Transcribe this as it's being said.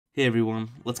Hey everyone,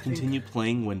 let's continue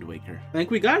playing Wind Waker. I think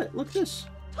we got it. Look at this.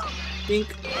 Bink,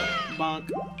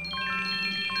 bonk.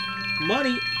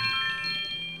 Money.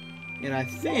 And I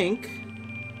think,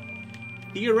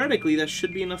 theoretically, that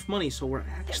should be enough money. So we're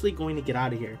actually going to get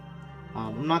out of here.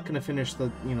 I'm not going to finish the,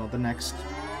 the next,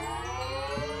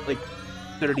 like,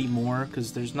 30 more.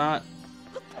 Because there's not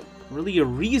really a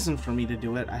reason for me to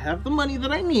do it. I have the money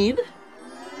that I need.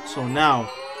 So now,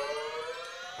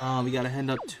 we got to head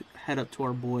up to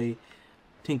our boy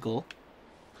Tinkle.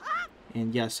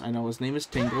 And yes, I know his name is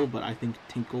Tingle, but I think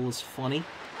Tinkle is funny.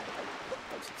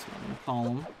 That's what I'm gonna call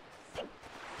him.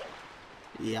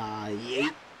 Yeah, yay.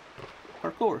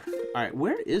 Parkour. Alright,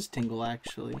 where is Tingle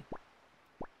actually?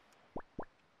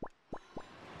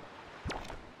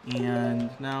 And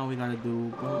now we gotta do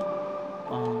boom,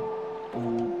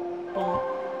 boom, boom.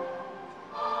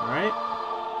 Alright.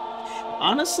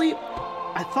 Honestly,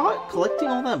 I thought collecting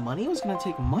all that money was going to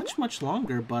take much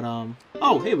longer, but,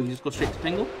 oh, hey, we can just go straight to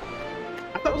Tingle.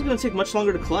 I thought it was going to take much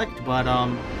longer to collect, but,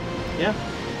 yeah.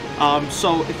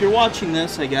 So, if you're watching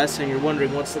this, I guess, and you're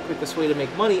wondering what's the quickest way to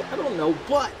make money, I don't know,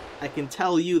 but I can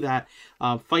tell you that,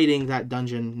 fighting that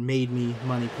dungeon made me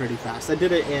money pretty fast. I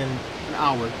did it in an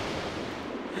hour.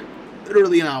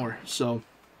 Literally an hour, so,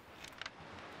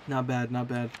 not bad, not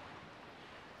bad.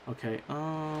 Okay, get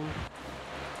out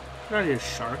of here,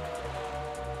 shark.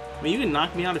 I mean, you can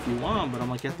knock me out if you want, but I'm,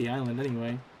 like, at the island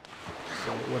anyway.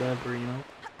 So, whatever, you know?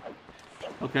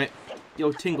 Okay.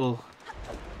 Yo, Tingle.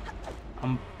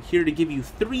 I'm here to give you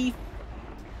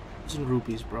 3,000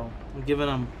 rupees, bro. I'm giving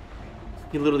him...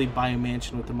 You can literally buy a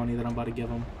mansion with the money that I'm about to give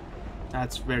him.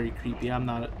 That's very creepy. I'm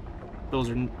not... Those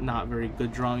are not very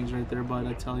good drawings right there, bud,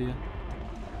 I tell you.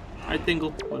 Alright,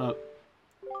 Tingle. What up?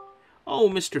 Oh,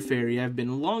 Mr. Fairy, I've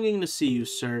been longing to see you,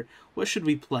 sir. What should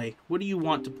we play? What do you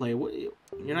want to play? What...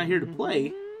 You're not here to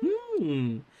play?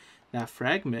 That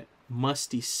fragment.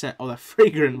 Musty scent. Oh, that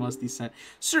fragrant musty scent.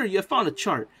 Sir, you have found a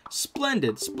chart.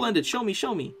 Splendid, splendid. Show me,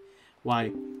 show me.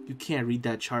 Why, you can't read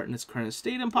that chart in its current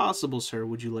state. Impossible, sir.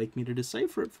 Would you like me to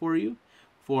decipher it for you?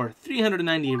 For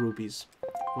 398 rupees.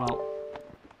 Well,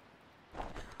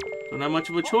 don't have much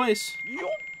of a choice.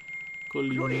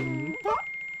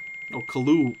 Oh,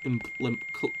 Kalu-Limpa.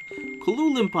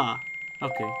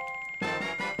 Okay.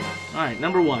 Alright,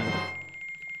 number 1.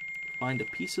 Find a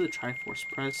piece of the Triforce.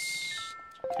 Press...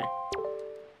 Okay.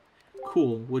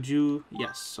 Cool. Would you...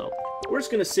 Yes, so... We're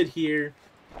just gonna sit here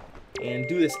and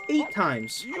do this 8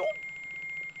 times.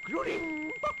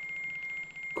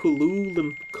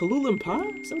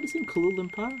 Kalu-Limpa? Is that what he's saying?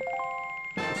 Kalu-Limpa?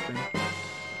 Interesting.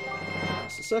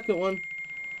 That's the second one.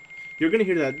 You're gonna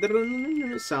hear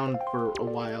that sound for a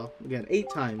while. Again, 8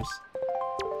 times.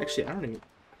 Actually, I don't even...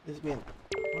 This man...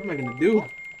 What am I gonna do?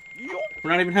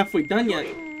 We're not even halfway done yet.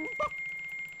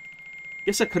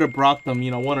 Guess I could have brought them,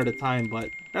 one at a time, but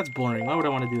that's boring. Why would I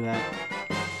want to do that?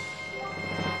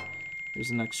 Here's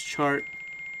the next chart.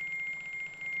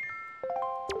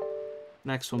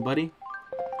 Next one, buddy.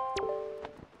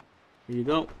 Here you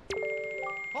go.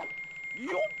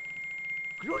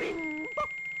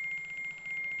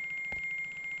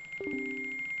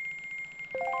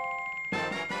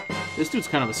 This dude's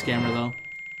kind of a scammer, though.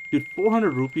 Dude,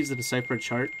 400 rupees to decipher a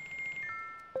chart?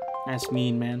 That's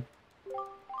mean, man.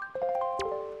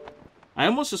 I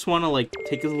almost just want to, like,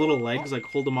 take his little legs, like,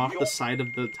 hold him off the side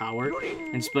of the tower,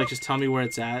 and just be like, just tell me where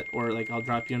it's at, or, like, I'll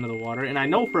drop you into the water. And I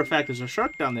know for a fact there's a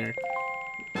shark down there.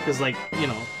 Because, like,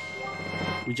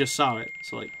 we just saw it.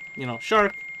 So, like,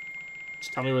 shark,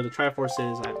 just tell me where the Triforce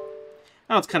is. I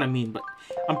know it's kind of mean, but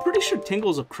I'm pretty sure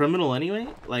Tingle's a criminal anyway.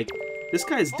 Like, this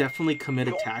guy's definitely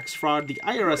committed tax fraud. The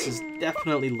IRS is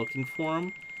definitely looking for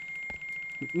him.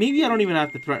 Maybe I don't even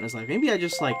have to threaten his life. Maybe I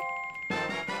just, like,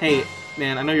 hey,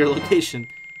 man, I know your location.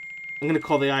 I'm gonna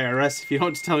call the IRS if you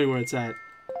don't just tell me where it's at.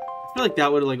 I feel like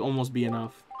that would, like, almost be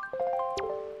enough.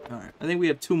 Alright, I think we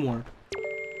have 2 more.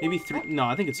 Maybe 3. No,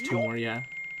 I think it's 2 more, yeah.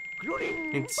 I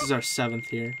think this is our 7th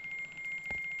here.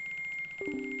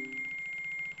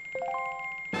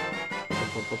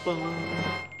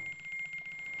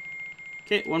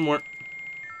 Okay, 1 more.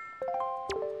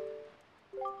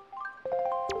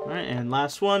 Alright, and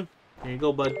last one. There you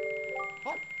go, bud.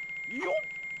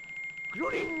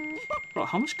 Bro,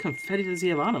 how much confetti does he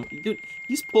have on him? Dude,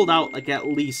 he's pulled out, like, at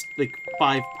least, like,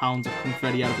 5 pounds of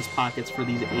confetti out of his pockets for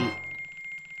these 8.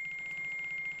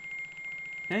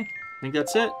 Okay, I think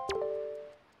that's it.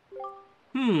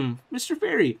 Mr.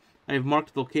 Fairy, I have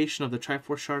marked the location of the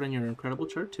Triforce shard on your incredible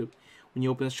chart, too. When you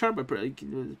open this chart, blah, blah,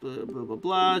 blah,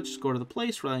 blah, just go to the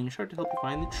place, rely on your chart to help you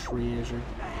find the treasure.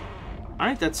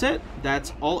 Alright, that's it.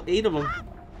 That's all 8 of them.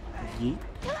 Yeet.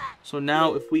 So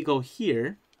now, if we go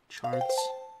here, charts,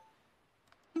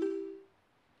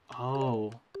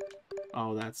 Oh.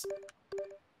 Oh, that's...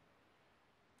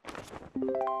 I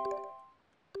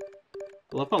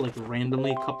love how, like,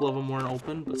 randomly a couple of them weren't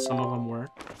open, but some of them were.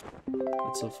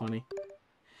 That's so funny.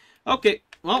 Okay,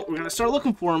 well, we're gonna start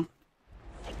looking for them.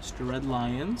 Mr. Red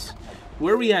Lions.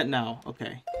 Where are we at now?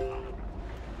 Okay.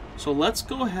 So let's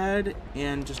go ahead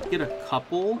and just get a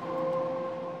couple.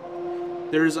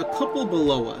 There's a couple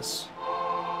below us.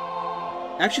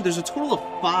 Actually, there's a total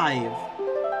of 5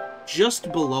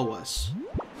 just below us.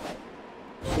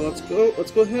 So let's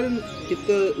go ahead and get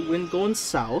the wind going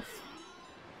south.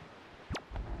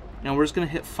 Now we're just gonna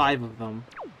hit 5 of them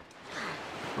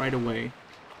right away.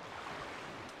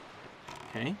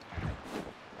 Okay.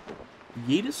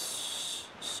 Yeetus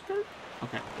skirt?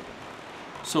 Okay.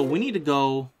 So we need to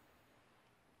go...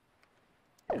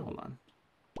 Okay, hold on.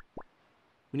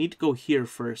 We need to go here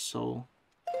first, so...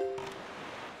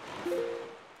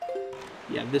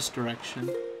 Yeah, this direction.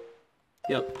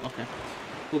 Yep, okay.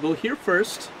 We'll go here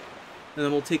first, and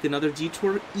then we'll take another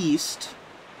detour east.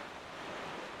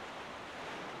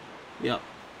 Yep.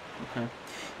 Okay.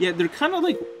 Yeah, they're kind of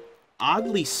like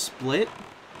oddly split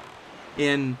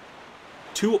in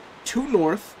two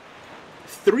north,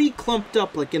 3 clumped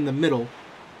up like in the middle,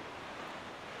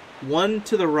 1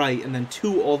 to the right, and then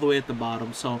 2 all the way at the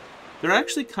bottom. So they're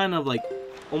actually kind of like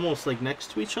almost like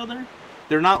next to each other.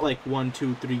 They're not like 1,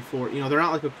 2, 3, 4. You know, they're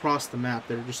not like across the map.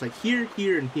 They're just like here,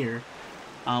 here, and here,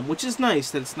 which is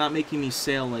nice that it's not making me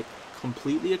sail like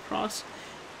completely across.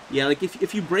 Yeah, like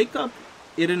if you break up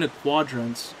it into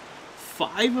quadrants,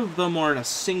 5 of them are in a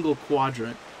single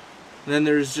quadrant, and then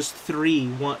there's just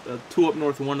 3, 2 up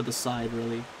north, 1 to the side,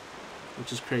 really,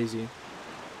 which is crazy.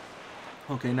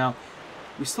 Okay, now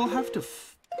we still have to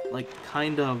like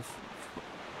kind of,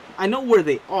 I know where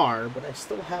they are, but I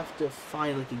still have to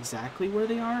find like exactly where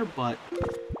they are. But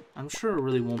I'm sure it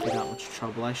really won't be that much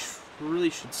trouble. I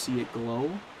really should see it glow.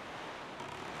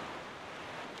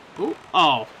 Ooh.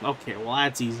 Oh, okay, well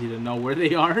that's easy to know where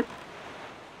they are.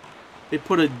 They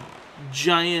put a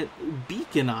giant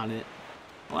beacon on it.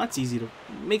 Well, that's easy to...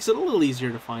 Makes it a little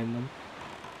easier to find them.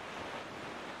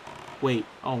 Wait.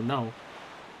 Oh, no.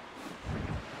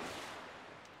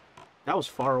 That was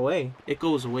far away. It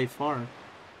goes away far.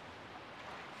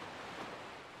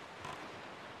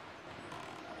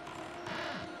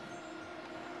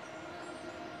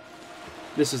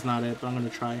 This is not it, but I'm gonna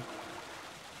try.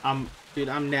 Dude,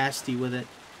 I'm nasty with it.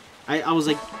 I was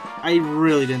like... I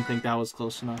really didn't think that was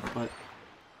close enough, but...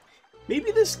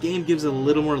 Maybe this game gives a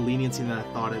little more leniency than I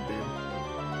thought it did.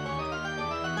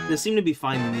 They seem to be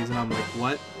finding these, and I'm like,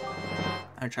 what?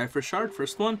 I try for a shard,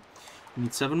 first one. We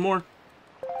need 7 more.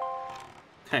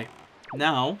 Okay,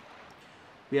 now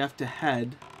we have to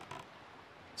head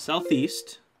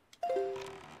southeast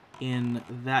in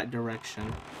that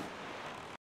direction.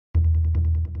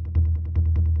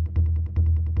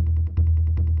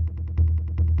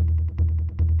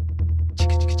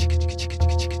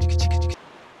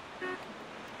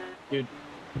 Dude,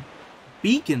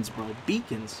 beacons, bro,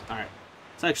 beacons. All right,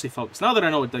 let's actually focus. Now that I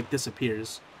know it like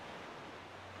disappears.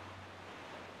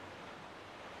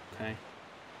 Okay.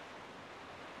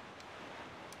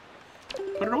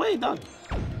 Put it away, dog.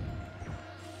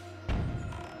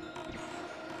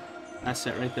 That's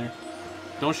it right there.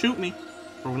 Don't shoot me,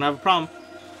 or we're gonna have a problem.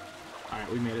 All right,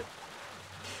 we made it.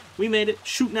 We made it.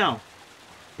 Shoot now.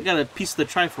 We got a piece of the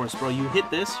Triforce, bro. You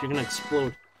hit this, you're gonna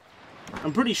explode.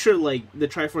 I'm pretty sure, like, the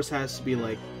Triforce has to be,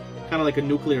 like, kind of like a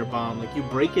nuclear bomb. Like, you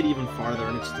break it even farther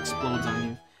and it just explodes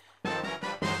on you.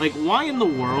 Like, why in the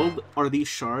world are these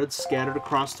shards scattered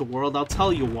across the world? I'll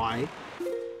tell you why.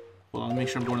 Well, I'll make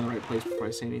sure I'm going to the right place before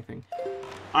I say anything.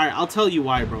 Alright, I'll tell you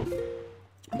why, bro.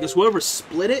 Because whoever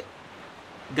split it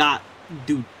got,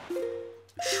 dude,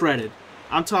 shredded.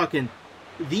 I'm talking,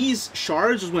 these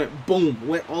shards just went boom,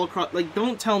 went all across. Like,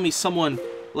 don't tell me someone,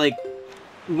 like,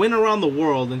 went around the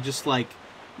world and just, like,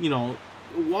 you know,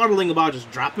 waddling about, just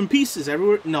dropping pieces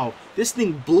everywhere. No, this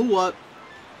thing blew up,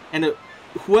 and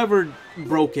whoever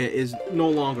broke it is no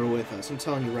longer with us. I'm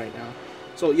telling you right now.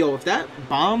 So, yo, if that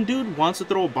bomb dude wants to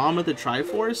throw a bomb at the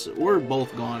Triforce, we're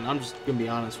both gone. I'm just gonna be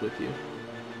honest with you.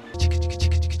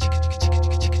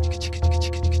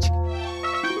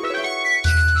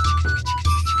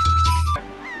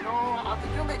 No, I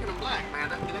think you're making them black,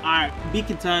 man. Alright,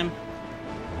 beacon time.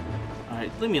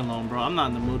 Alright, leave me alone, bro. I'm not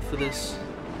in the mood for this.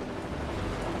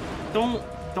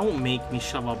 Don't make me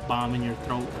shove a bomb in your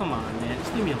throat. Come on, man.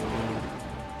 Just leave me alone.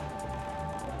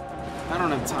 I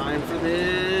don't have time for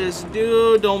this.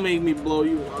 Dude, don't make me blow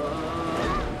you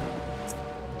up.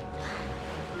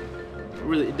 It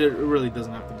really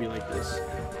doesn't have to be like this.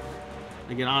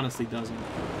 Like, it honestly doesn't.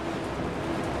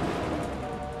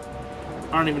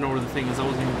 I don't even know where the thing is. I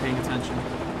wasn't even paying attention.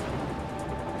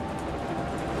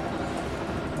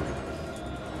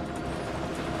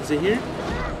 Is it here?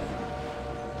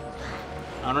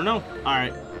 I don't know.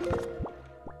 Alright.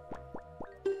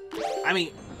 I mean,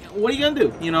 what are you gonna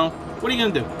do? You know? What are you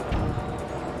gonna do?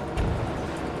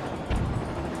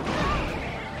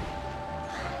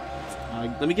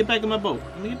 Let me get back in my boat.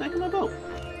 Let me get back in my boat.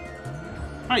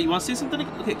 Alright, you wanna say something?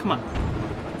 Okay, come on.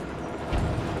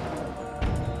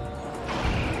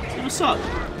 Say what's up.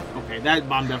 Okay, that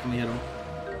bomb definitely hit him.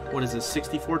 What is this?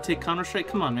 64 tick Counter-Strike?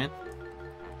 Come on, man.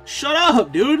 Shut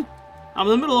up, dude! I'm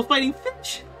in the middle of fighting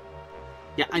fish.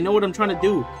 Yeah, I know what I'm trying to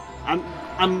do.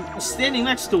 I'm standing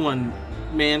next to one,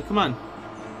 man. Come on.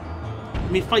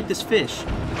 Let me fight this fish.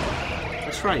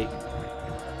 That's right.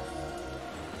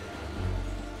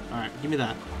 Alright, give me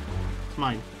that. It's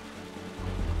mine.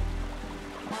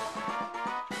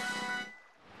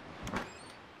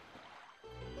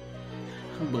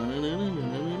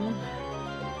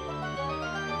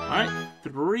 Alright,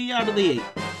 3 out of the 8.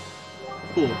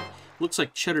 Cool. Looks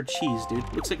like cheddar cheese, dude.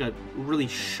 Looks like a really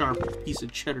sharp piece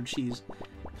of cheddar cheese.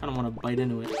 Kind of want to bite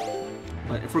into it.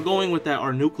 But if we're going with that,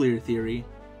 our nuclear theory,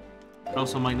 it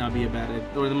also might not be a bad idea,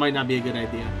 or it might not be a good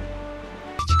idea.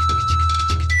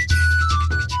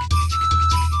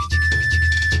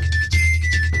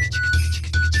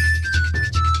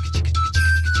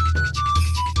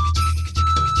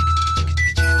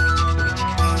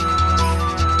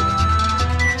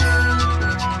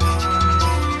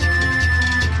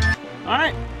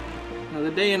 Alright.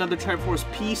 Another day, another Triforce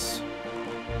piece.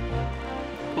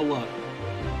 Pull up.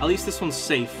 At least this one's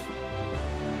safe.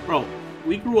 Bro,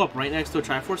 we grew up right next to a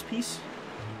Triforce piece.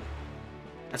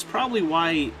 That's probably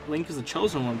why Link is the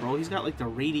chosen one, bro. He's got, like, the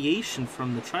radiation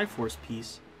from the Triforce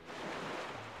piece.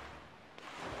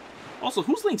 Also,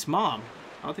 who's Link's mom?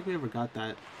 I don't think we ever got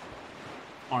that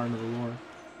far into the lore.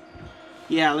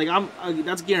 Yeah, like,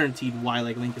 that's guaranteed why,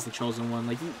 like, Link is the chosen one.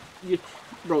 Like,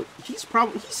 bro, he's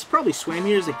probably swam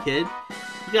here as a kid.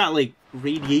 He got, like,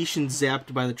 radiation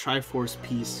zapped by the Triforce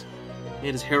piece. He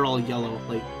had his hair all yellow.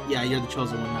 Like, yeah, you're the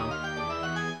chosen one now.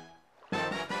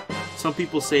 Some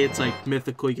people say it's, like,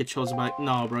 mythical, you get chosen by...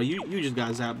 No, bro, you just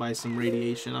got zapped by some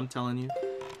radiation, I'm telling you.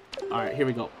 Alright, here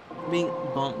we go. Bing,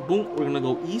 bong, boom. We're gonna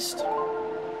go east.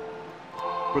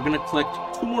 We're gonna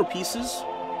collect 2 more pieces.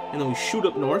 And then we shoot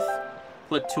up north.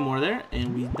 Collect 2 more there,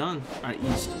 and we're done. Alright,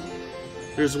 east.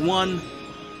 There's one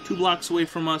 2 blocks away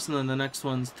from us, and then the next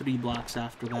one's 3 blocks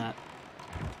after that.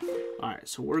 Alright,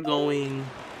 so we're going...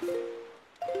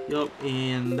 Yup,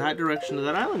 in that direction to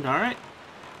that island, alright.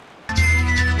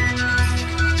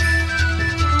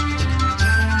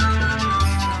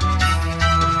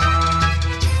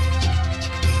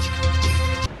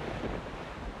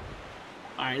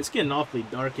 Alright, it's getting awfully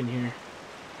dark in here.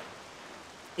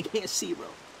 I can't see, bro.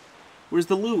 Where's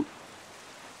the loot?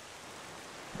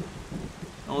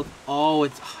 Oh,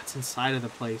 it's inside of the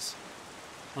place.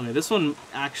 Okay, this one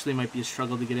actually might be a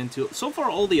struggle to get into. So far,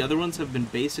 all the other ones have been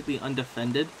basically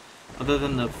undefended, other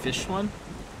than the fish one.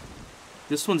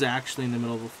 This one's actually in the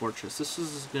middle of a fortress. This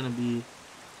is gonna be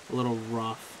a little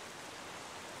rough.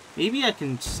 Maybe I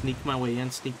can sneak my way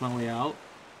in, sneak my way out.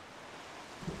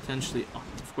 Potentially. Oh,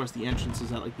 of course, the entrance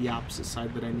is at like the opposite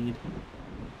side that I need.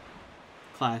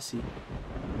 Classy.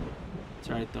 It's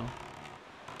alright though.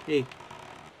 Hey.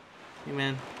 Hey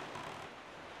man.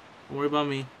 Don't worry about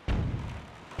me.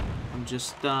 I'm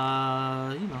just, you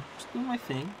know, just doing my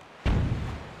thing.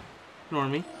 Ignore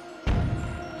me.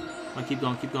 I'll keep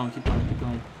going, keep going, keep going, keep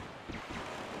going.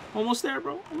 Almost there,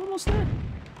 bro. I'm almost there.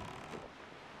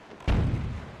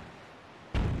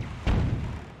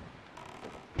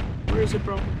 Where is it,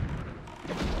 bro?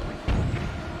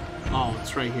 Oh,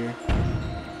 it's right here.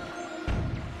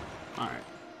 Alright.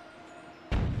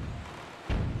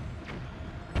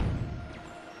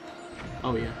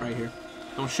 Oh, yeah, right here.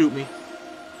 Don't shoot me.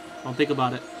 Don't think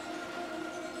about it.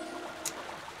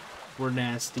 We're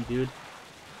nasty, dude.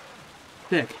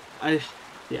 Pick.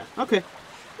 Yeah, okay.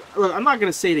 Look, I'm not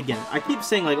gonna say it again. I keep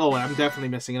saying, like, oh, I'm definitely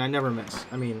missing, and I never miss.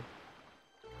 I mean,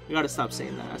 you gotta stop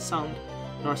saying that. I sound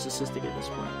narcissistic at this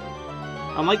point.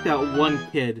 I'm like that one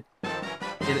kid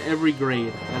in every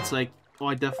grade that's like, oh,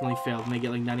 I definitely failed, and they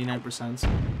get, like, 99%,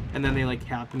 and then they, like,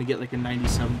 happen to get, like, a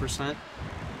 97%,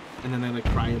 and then they, like,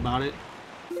 cry about it.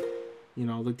 You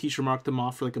know, the teacher marked them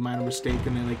off for, like, a minor mistake,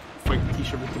 and they, like, fight the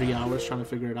teacher for 3 hours trying to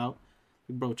figure it out.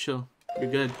 Like, bro, chill. You're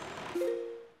good.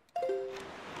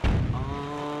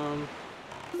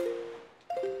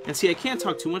 And see, I can't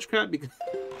talk too much crap because,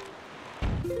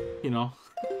 you know,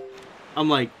 I'm,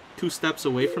 like, 2 steps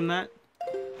away from that.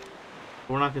 But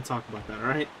we're not going to talk about that,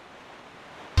 alright?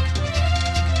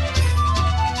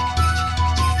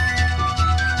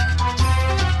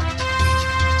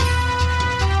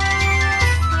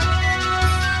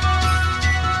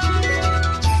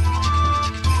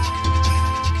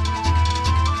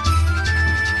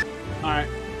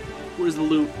 Where's the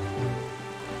loot?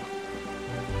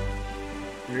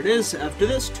 There it is. After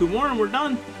this, 2 more and we're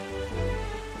done.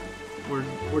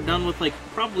 We're done with, like,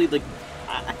 probably, like,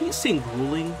 I hate saying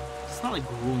grueling. It's not, like,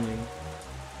 grueling.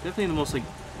 Definitely the most, like,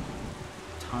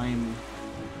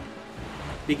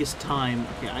 biggest time.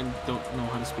 Okay, I don't know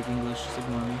how to speak English. Just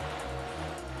ignore me.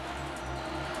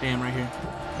 Bam, right here.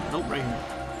 Nope, right here.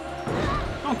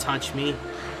 Don't touch me.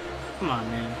 Come on,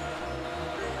 man.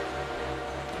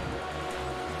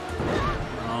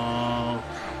 Oh.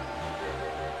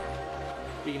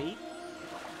 You can eat?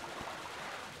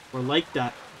 Or like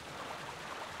that.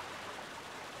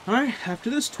 Alright, after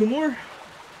this, 2 more.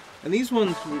 And these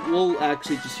ones, we'll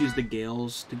actually just use the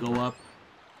gales to go up.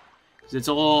 Because it's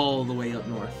all the way up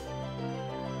north.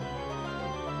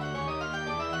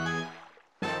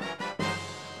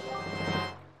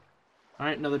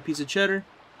 Alright, another piece of cheddar.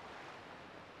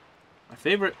 My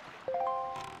favorite.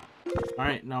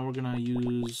 Alright, now we're gonna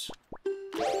use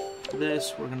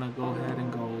this. We're gonna go ahead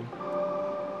and go.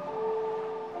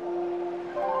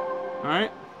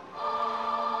 Alright.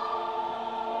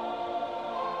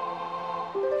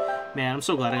 Man, I'm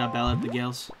so glad I got Ballad of the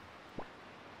Gales.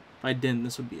 If I didn't,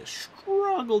 this would be a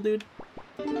struggle, dude.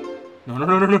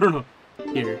 No.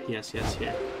 Here, yes,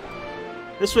 here.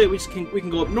 This way we can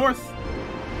go up north.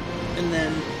 And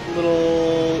then a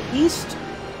little east.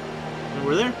 And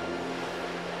we're there.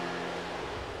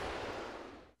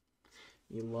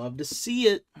 You love to see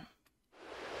it.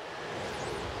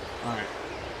 Alright.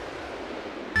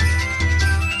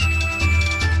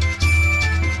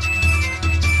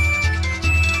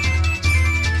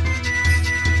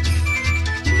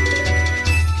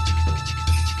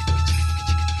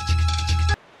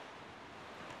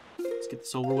 Let's get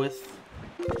this over with.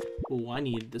 Oh, I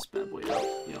need this bad boy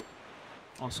out. Yep.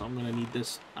 Also, I'm gonna need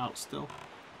this out still.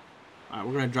 Alright,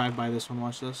 we're gonna drive by this one.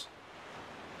 Watch this.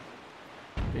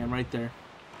 Bam, right there.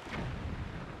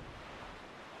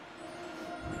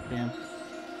 Bam.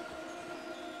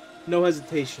 No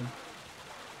hesitation.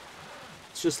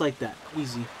 It's just like that.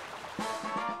 Easy.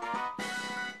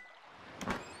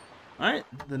 Alright,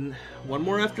 then 1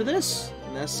 more after this.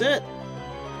 And that's it.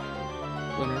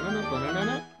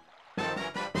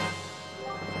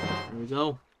 There we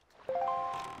go.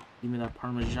 Give me that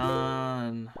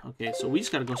Parmesan. Okay, so we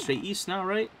just gotta go straight east now,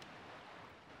 right?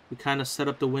 We kind of set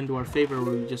up the wind to our favor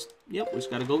where we just... Yep, we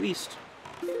just gotta go east.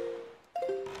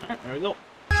 Alright, there we go.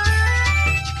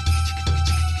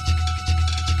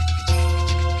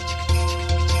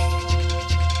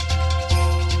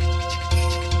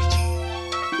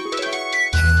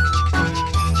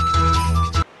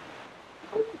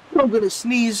 I'm gonna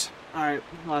sneeze. Alright,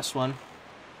 last one.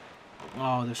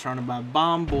 Oh, they're surrounded by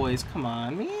bomb boys. Come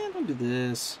on, man. Don't do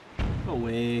this. Go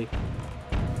away.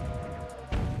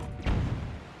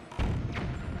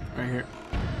 Right here.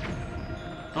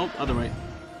 Oh, other way.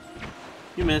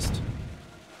 You missed.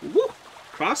 Woo!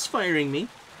 Crossfiring me.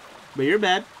 But you're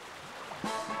bad.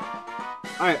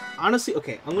 Alright, honestly,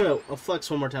 okay. I'll flex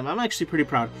one more time. I'm actually pretty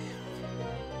proud.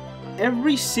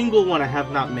 Every single one I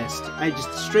have not missed. I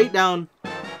just straight down.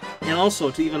 And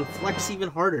also, to even flex even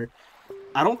harder,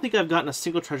 I don't think I've gotten a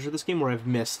single treasure this game where I've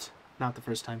missed. Not the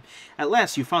first time. At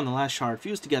last, you found the last shard.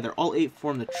 Fused together, all 8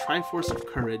 form the Triforce of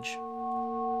Courage.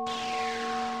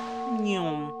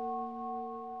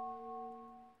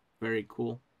 Very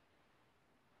cool.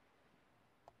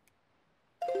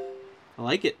 I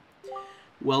like it.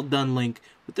 Well done, Link.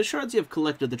 With the shards you have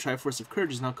collected, the Triforce of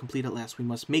Courage is now complete at last. We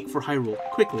must make for Hyrule.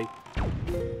 Quickly.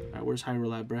 Alright, where's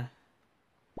Hyrule at, bruh?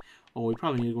 Oh, we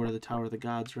probably need to go to the Tower of the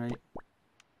Gods, right?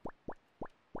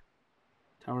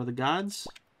 Tower of the Gods?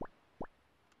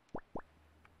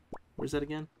 Where's that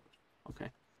again?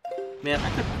 Okay. Man, I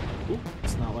could... Ooh,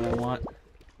 that's not what I want.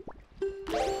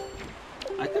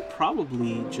 I could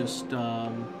probably just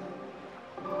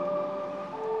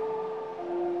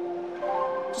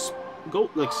go,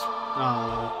 like,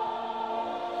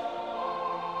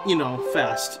 you know,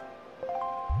 fast.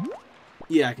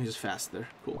 Yeah, I can just fast there.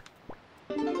 Cool.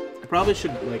 I probably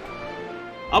should, like...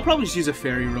 I'll probably just use a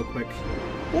ferry real quick.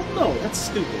 Well, no, that's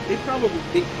stupid. They probably...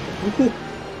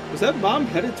 Was that bomb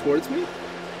headed towards me?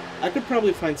 I could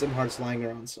probably find some hearts lying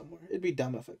around somewhere. It'd be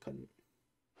dumb if I couldn't.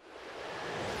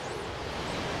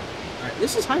 Alright,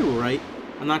 this is Hyrule, right?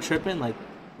 I'm not tripping, like,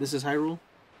 this is Hyrule?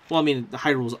 Well, I mean, the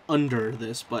Hyrule's under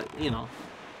this, but, you know.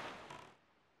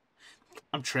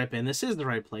 I'm tripping. This is the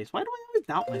right place. Why do I always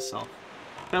doubt myself?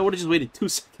 If I would've just waited 2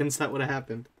 seconds, that would've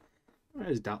happened. I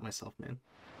always doubt myself, man.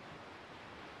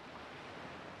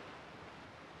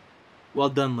 Well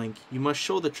done, Link. You must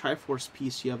show the Triforce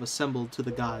piece you have assembled to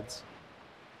the gods.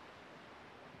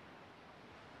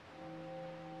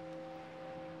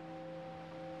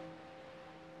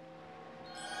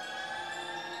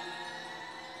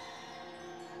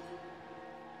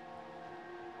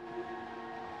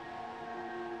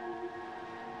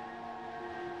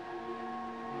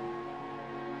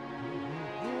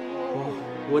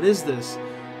 What is this?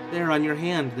 There on your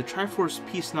hand, the Triforce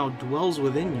piece now dwells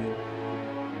within you.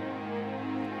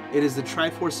 It is the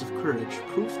Triforce of Courage,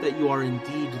 proof that you are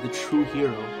indeed the true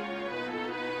hero.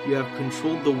 You have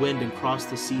controlled the wind and crossed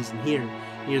the seas, and here,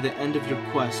 near the end of your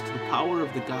quest, the power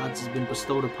of the gods has been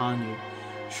bestowed upon you.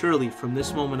 Surely, from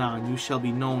this moment on, you shall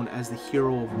be known as the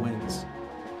Hero of Winds.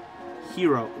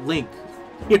 Link,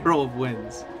 Hero of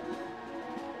Winds.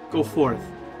 Go forth,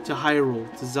 to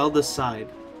Hyrule, to Zelda's side.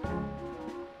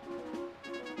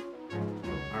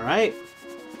 Alright.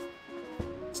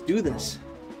 Let's do this.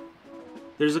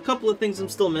 There's a couple of things I'm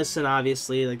still missing,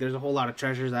 obviously. Like, there's a whole lot of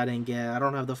treasures I didn't get. I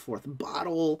don't have the 4th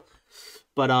bottle.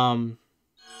 But,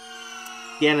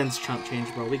 Ganon's chump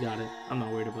change, bro. We got it. I'm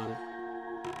not worried about it.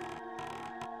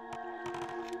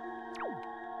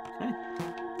 Okay.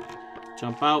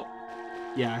 Jump out.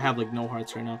 Yeah, I have, like, no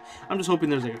hearts right now. I'm just hoping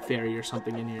there's, like, a fairy or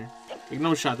something in here. Like,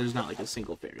 no shot there's not, like, a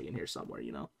single fairy in here somewhere,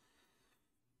 you know?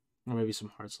 Or maybe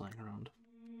some hearts lying around.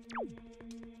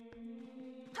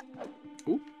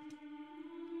 Ooh.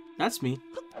 That's me.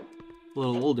 A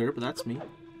little older, but that's me.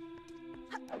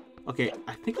 Okay,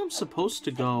 I think I'm supposed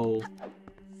to go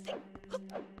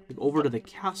like, over to the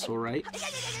castle, right?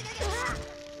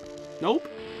 Nope.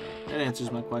 That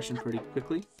answers my question pretty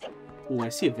quickly. Ooh, I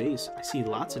see a vase. I see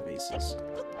lots of vases.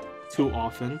 Too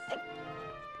often.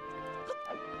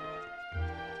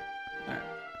 Alright.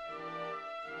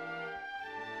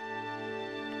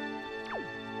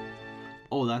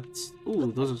 Oh, that's...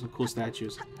 Ooh, those are some cool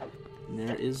statues. And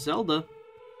there is Zelda.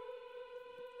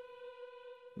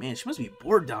 Man, she must be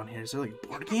bored down here. Is there like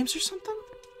board games or something?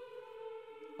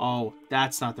 Oh,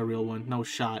 that's not the real one. No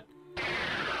shot.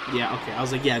 Yeah, okay. I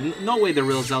was like, yeah, no way the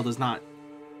real Zelda's not.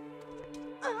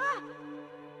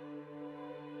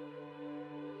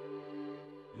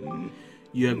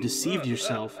 You have deceived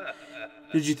yourself.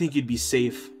 Did you think you'd be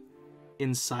safe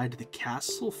inside the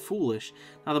castle? Foolish.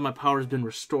 Now that my power has been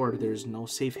restored, there is no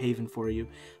safe haven for you.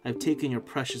 I have taken your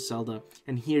precious Zelda,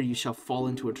 and here you shall fall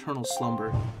into eternal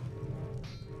slumber.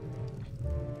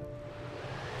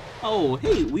 Oh,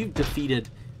 hey, we've defeated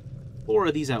 4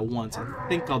 of these at once. I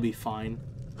think I'll be fine.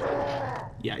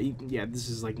 Yeah, this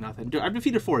is like nothing. Dude, I've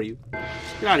defeated 4 of you.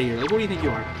 Get out of here. Like, what do you think you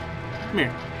are? Come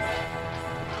here.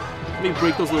 Let me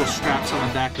break those little straps on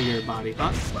the back of your body,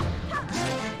 huh?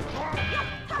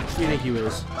 What do you think you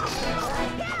is?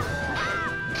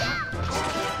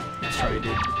 That's right,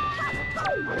 dude.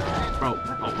 Bro,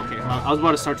 oh, okay. I was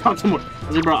about to start talking more. I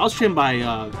was like, bro, I was trained by,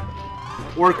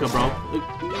 Orca, bro. Like,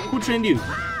 who trained you?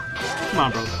 Come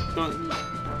on, bro.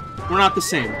 We're not the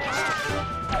same.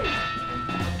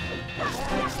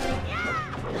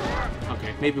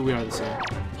 Okay, maybe we are the same.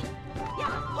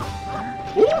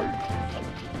 Ooh!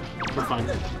 We're fine.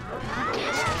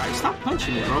 Alright, stop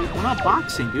punching me, bro. We're not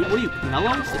boxing, dude. What are you, Canelo?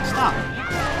 Like, stop.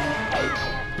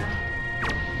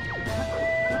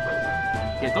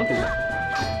 Yeah, don't do that.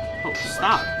 Oh,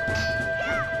 stop.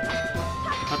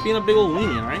 Stop being a big old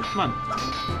weenie, alright? Come on.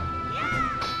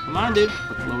 Come on, dude.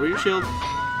 Lower your shield.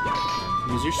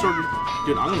 Use your sword.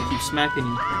 Dude, I'm gonna keep smacking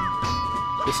you.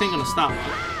 This ain't gonna stop.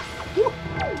 Woo!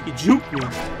 He juked me.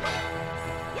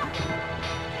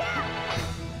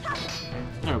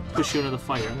 I'm gonna push you into the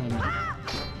fire. I'm gonna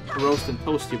roast and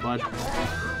toast you, bud. You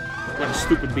got a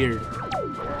stupid beard.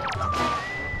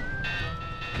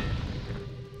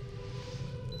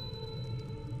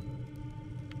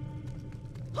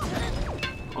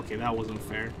 Okay, that wasn't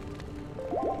fair.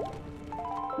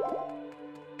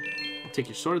 I'll take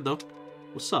your sword, though.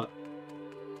 What's up?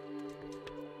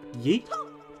 Yeet.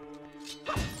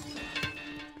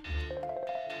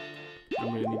 I'm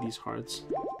gonna need these hearts.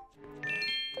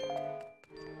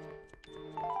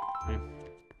 Okay.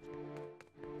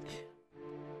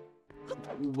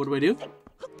 What do I do?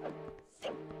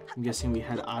 I'm guessing we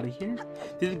head out of here.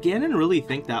 Did Ganon really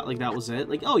think that, like, that was it?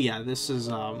 Like, oh yeah, this is,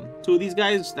 2 of these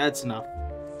guys? That's enough.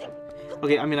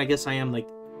 Okay, I mean, I guess I am, like,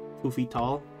 2 feet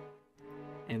tall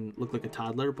and look like a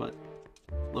toddler, but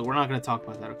look, we're not going to talk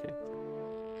about that, okay?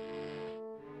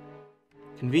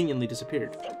 Conveniently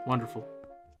disappeared. Wonderful.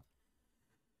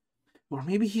 Or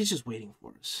maybe he's just waiting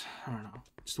for us. I don't know.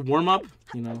 Just a warm up,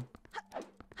 you know,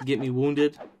 get me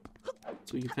wounded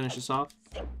so we can finish this off.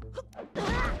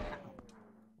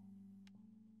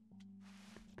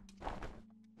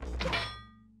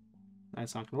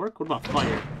 That's not gonna work. What about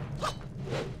fire?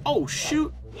 Oh,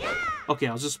 shoot! Okay,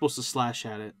 I was just supposed to slash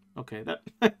at it. Okay, that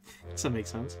doesn't make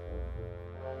sense.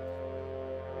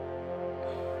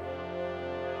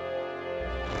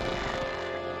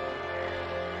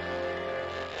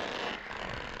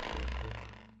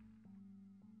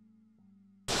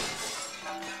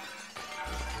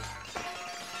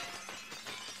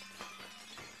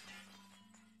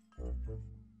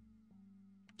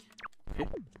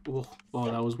 Oh,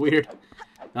 oh, that was weird.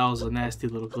 That was a nasty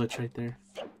little glitch right there.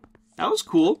 That was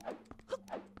cool.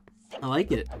 I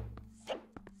like it.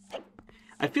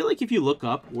 I feel like if you look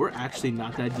up, we're actually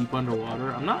not that deep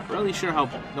underwater. I'm not really sure how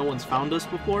no one's found us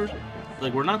before.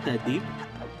 Like, we're not that deep.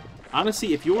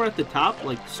 Honestly, if you were at the top,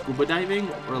 like, scuba diving,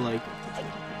 or, like,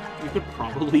 you could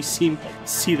probably see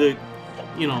the,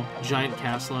 you know, giant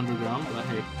castle underground, but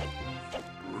hey.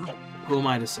 Who am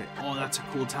I to say? Oh, that's a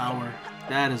cool tower.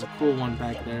 That is a cool one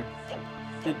back there.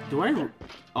 Do I...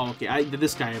 Oh, okay.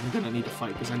 This guy I'm gonna need to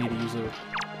fight, because I need to use a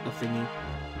thingy.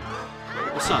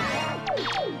 What's up?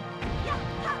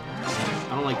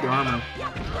 I don't like your armor.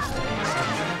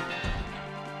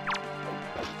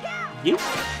 You?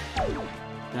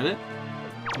 Got it?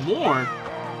 More?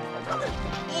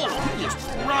 Oh, he just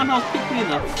roundhouse kicked me in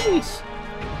the face!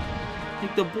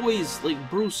 Like the boy's like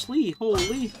Bruce Lee.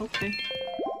 Holy, okay.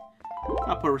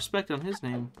 I'll put respect on his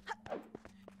name.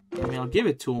 I mean, I'll give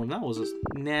it to him. That was a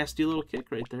nasty little kick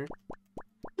right there.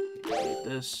 Get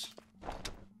this.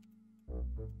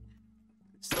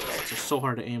 It's just so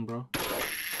hard to aim, bro.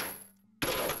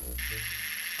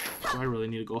 So I really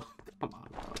need to go. Come on,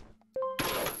 bro.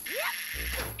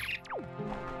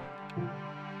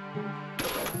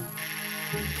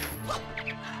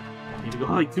 I need to go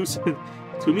like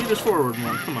 2 meters forward,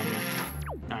 man. Come on, man.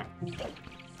 Alright.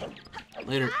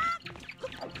 Later.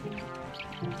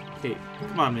 Okay,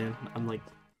 come on, man. I'm like...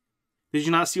 Did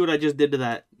you not see what I just did to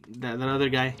that other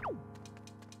guy?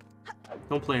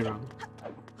 Don't play around.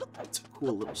 That's a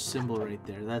cool little symbol right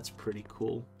there. That's pretty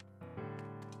cool.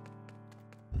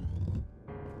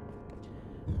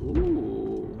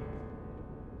 Ooh.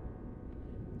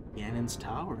 Ganon's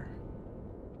Tower.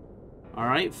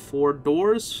 Alright, 4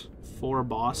 doors, 4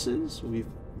 bosses. We've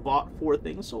bought 4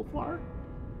 things so far.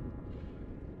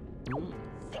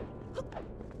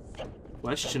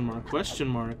 Question mark, question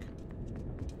mark.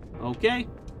 Okay.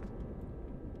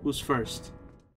 Who's first?